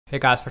Hey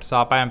guys, what's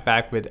up? I am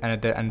back with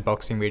another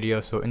unboxing video.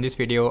 So in this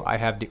video I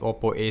have the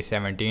Oppo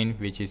A17,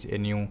 which is a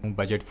new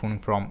budget phone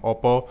from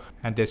Oppo,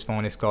 and this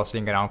phone is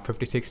costing around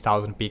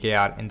 56,000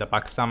 PKR in the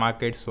Pakistan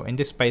market. So in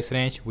this price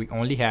range we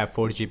only have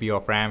 4GB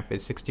of RAM with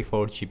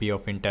 64GB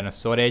of internal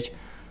storage.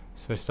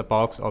 So it's the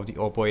box of the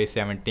Oppo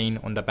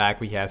A17. On the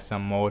back we have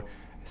some more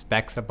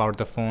specs about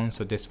the phone.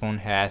 So this phone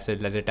has a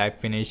leather type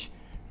finish,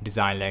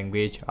 design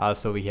language.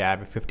 Also we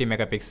have 50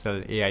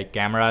 megapixel AI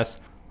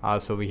cameras.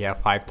 Also we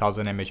have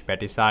 5000 mAh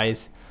battery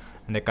size,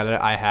 and the color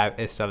I have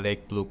is a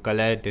lake blue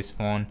color. This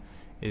phone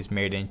is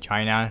made in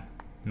China,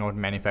 not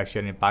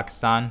manufactured in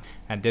Pakistan,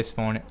 and this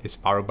phone is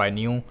powered by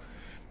new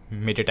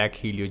MediaTek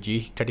Helio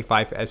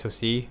G35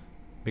 SoC,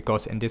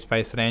 because in this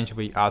price range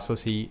we also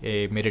see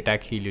a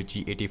MediaTek Helio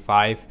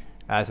G85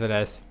 as well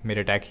as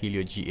MediaTek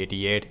Helio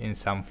G88 in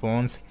some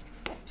phones.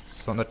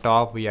 So on the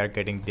top we are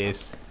getting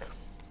this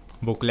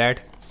booklet.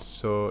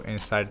 So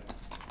inside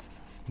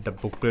the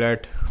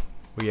booklet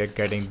we are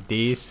getting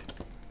these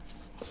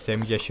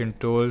semi-gestion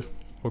tool,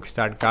 quick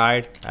start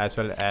guide, as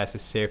well as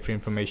safety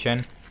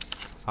information.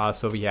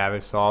 Also we have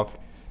a soft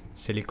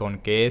silicone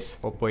case.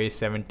 Oppo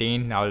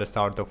A17. Now let's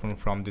start the phone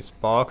from this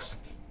box.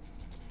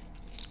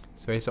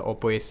 So here's the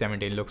Oppo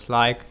A17 looks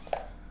like.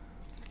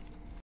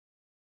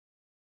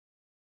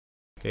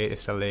 Okay,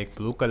 it's a lake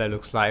blue color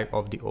looks like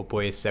of the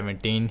Oppo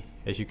A17.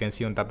 As you can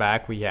see on the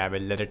back we have a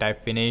leather type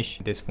finish.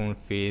 This phone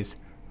feels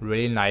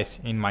really nice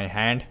in my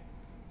hand.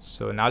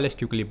 So now let's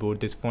quickly boot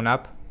this phone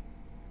up,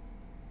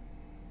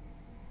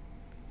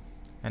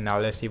 and now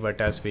let's see what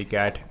else we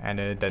get and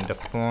then the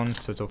phone.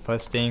 So the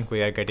first thing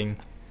we are getting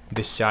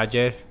this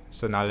charger.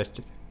 So now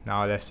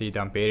let's see the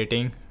ampere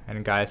rating,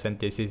 and guys, and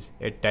this is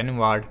a 10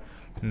 watt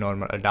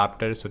normal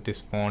adapter. So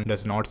this phone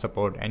does not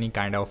support any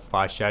kind of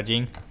fast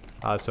charging.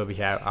 Also we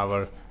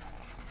have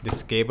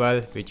this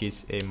cable, which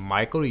is a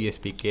micro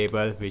USB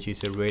cable, which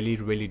is a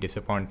really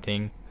disappointing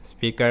thing.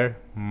 Speaker,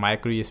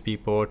 micro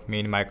USB port,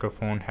 main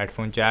microphone,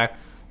 headphone jack.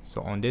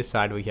 So on this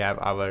side we have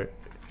our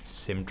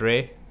SIM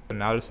tray. So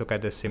now let's look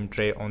at the SIM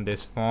tray on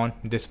this phone.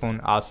 This phone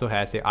also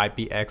has a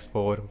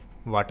IPX4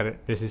 water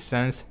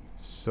resistance.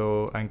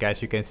 So, and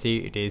as you can see,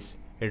 it is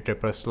a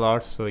triple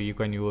slot, so you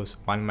can use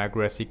one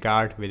micro SD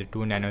card with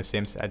 2 nano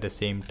SIMs at the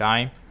same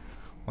time.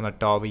 On the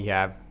top we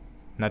have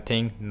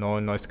nothing, no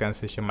noise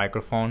cancellation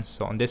microphone.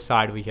 So on this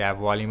side we have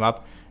volume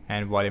up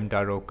and volume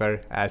down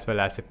rocker, as well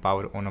as a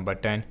power on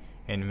button,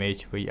 in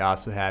which we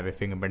also have a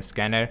fingerprint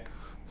scanner.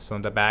 So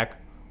on the back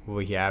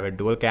we have a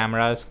dual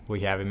cameras.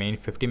 We have a main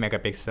 50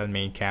 megapixel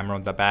main camera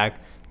on the back,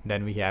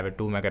 then we have a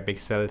 2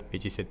 megapixel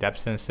which is a depth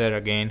sensor.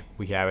 Again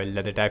we have a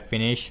leather type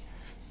finish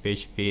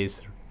which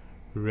feels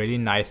really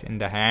nice in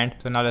the hand.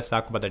 So now let's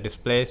talk about the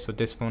display. So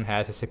this phone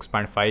has a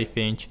 6.5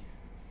 inch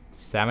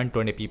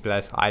 720p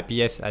plus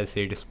IPS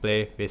LCD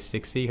display with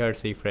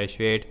 60Hz refresh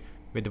rate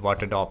with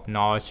water drop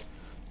notch.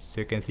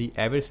 So you can see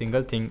every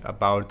single thing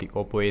about the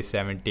Oppo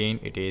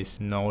A17. It is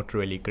not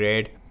really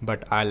great,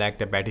 but I like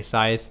the battery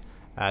size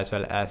as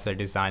well as the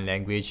design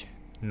language,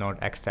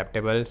 not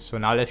acceptable. So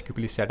now let's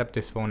quickly set up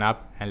this phone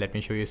up and let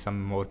me show you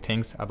some more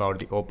things about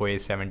the Oppo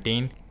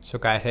A17. So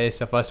guys, here is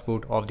the first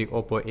boot of the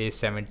Oppo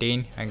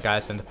A17, and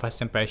guys, on the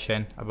first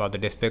impression about the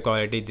display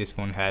quality, this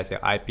phone has a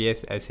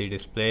IPS LCD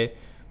display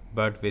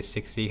but with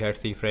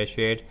 60Hz refresh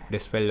rate.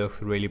 Display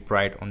looks really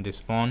bright on this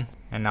phone.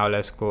 And now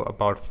let's go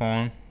about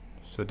phone.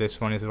 So this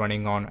phone is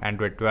running on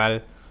Android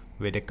 12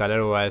 with a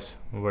ColorOS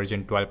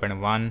version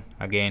 12.1.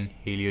 Again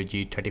Helio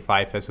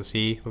G35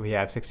 SoC. We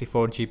have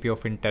 64GB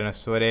of internal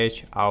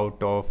storage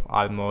out of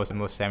almost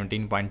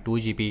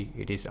 17.2GB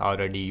it is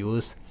already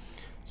used.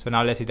 So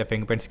now let's see the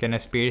fingerprint scanner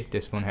speed.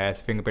 This phone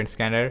has fingerprint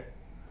scanner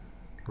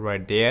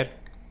right there.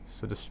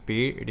 So the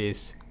speed, it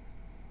is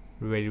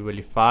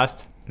really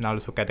fast. Now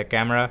let's look at the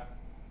camera.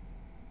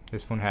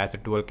 This phone has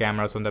dual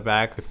cameras on the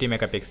back, 50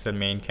 megapixel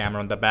main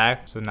camera on the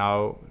back. So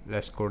now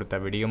let's go to the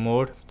video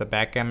mode. So the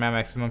back camera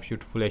maximum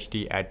shoot full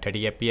HD at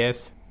 30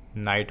 fps.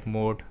 Night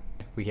mode,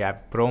 we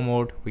have pro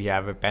mode, we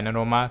have a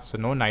panorama. So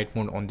no night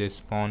mode on this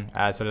phone,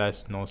 as well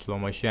as no slow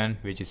motion,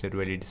 which is a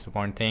really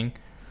disappointing thing.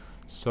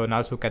 So now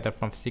let's look at the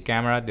front facing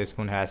camera. This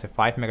phone has a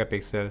 5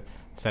 megapixel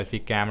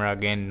selfie camera,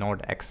 again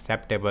not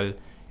acceptable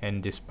in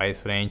this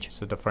price range.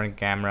 So the front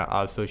camera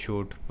also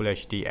shoot full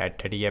HD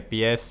at 30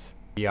 fps.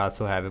 We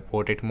also have a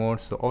portrait mode.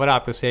 So overall I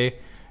have to say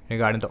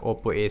regarding the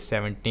Oppo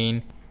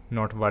A17,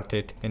 not worth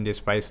it in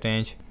this price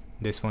range.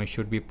 This phone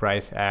should be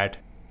priced at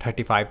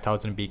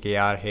 35,000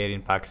 BKR here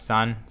in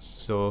Pakistan.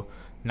 So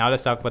now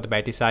let's talk about the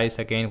battery size.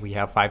 Again we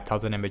have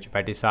 5000 mAh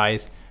battery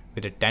size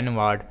with a 10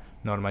 watt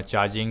normal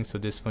charging. So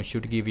this phone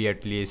should give you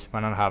at least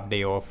 1.5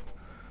 days of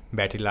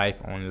battery life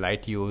on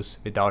light use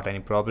without any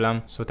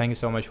problem. So thank you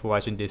so much for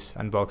watching this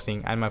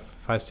unboxing and my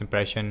first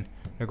impression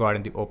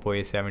regarding the Oppo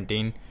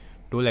A17.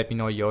 Do let me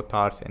know your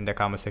thoughts in the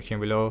comment section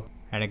below.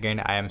 And again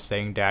I am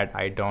saying that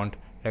I don't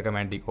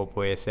recommend the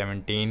Oppo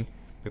A17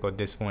 because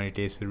this phone, it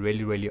is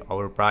really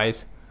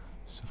overpriced.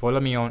 So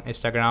follow me on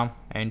Instagram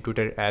and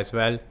Twitter as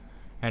well,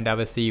 and I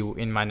will see you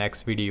in my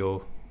next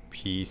video.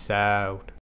 Peace out.